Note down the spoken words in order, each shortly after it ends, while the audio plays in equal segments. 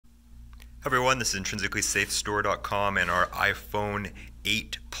Everyone, this is intrinsicallysafestore.com and our iPhone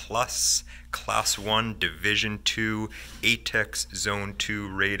 8 Plus Class 1 Division 2 ATEX Zone 2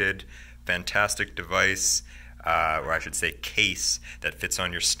 rated fantastic device, or I should say case, that fits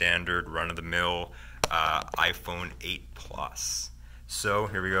on your standard run-of-the-mill iPhone 8 Plus. So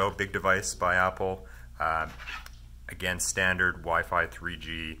here we go, big device by Apple. Again, standard Wi-Fi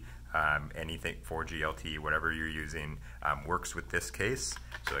 3G, anything 4G LTE, whatever you're using, works with this case.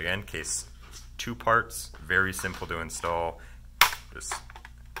 So again, case 2 parts, very simple to install. Just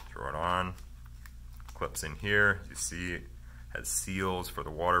throw it on, clips in here. You see it has seals for the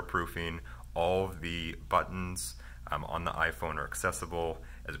waterproofing. All of the buttons on the iPhone are accessible,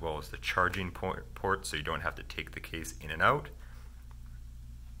 as well as the charging port, so you don't have to take the case in and out.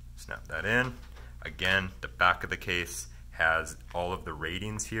 Snap that in. Again, the back of the case has all of the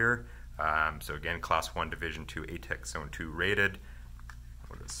ratings here. So again, Class 1 Division 2 ATEX Zone 2 rated.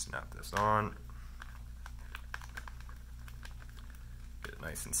 We'll just snap this on. Get it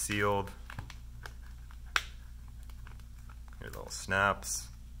nice and sealed. Here, little snaps.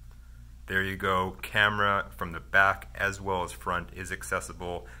 There you go. Camera from the back as well as front is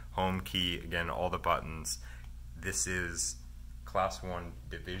accessible. Home key, again, all the buttons. This is Class 1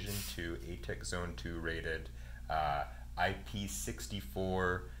 Division 2 ATEX Zone 2 rated,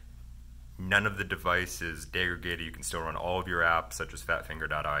 IP64. None of the devices degraded. You can still run all of your apps, such as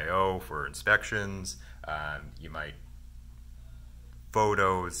fatfinger.io for inspections. You might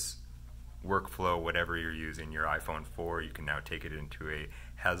photos, workflow, whatever you're using your iPhone for. You can now take it into a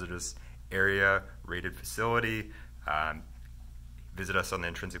hazardous area rated facility. Visit us on the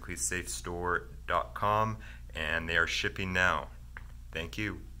intrinsicallysafestore.com, and they are shipping now. Thank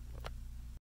you.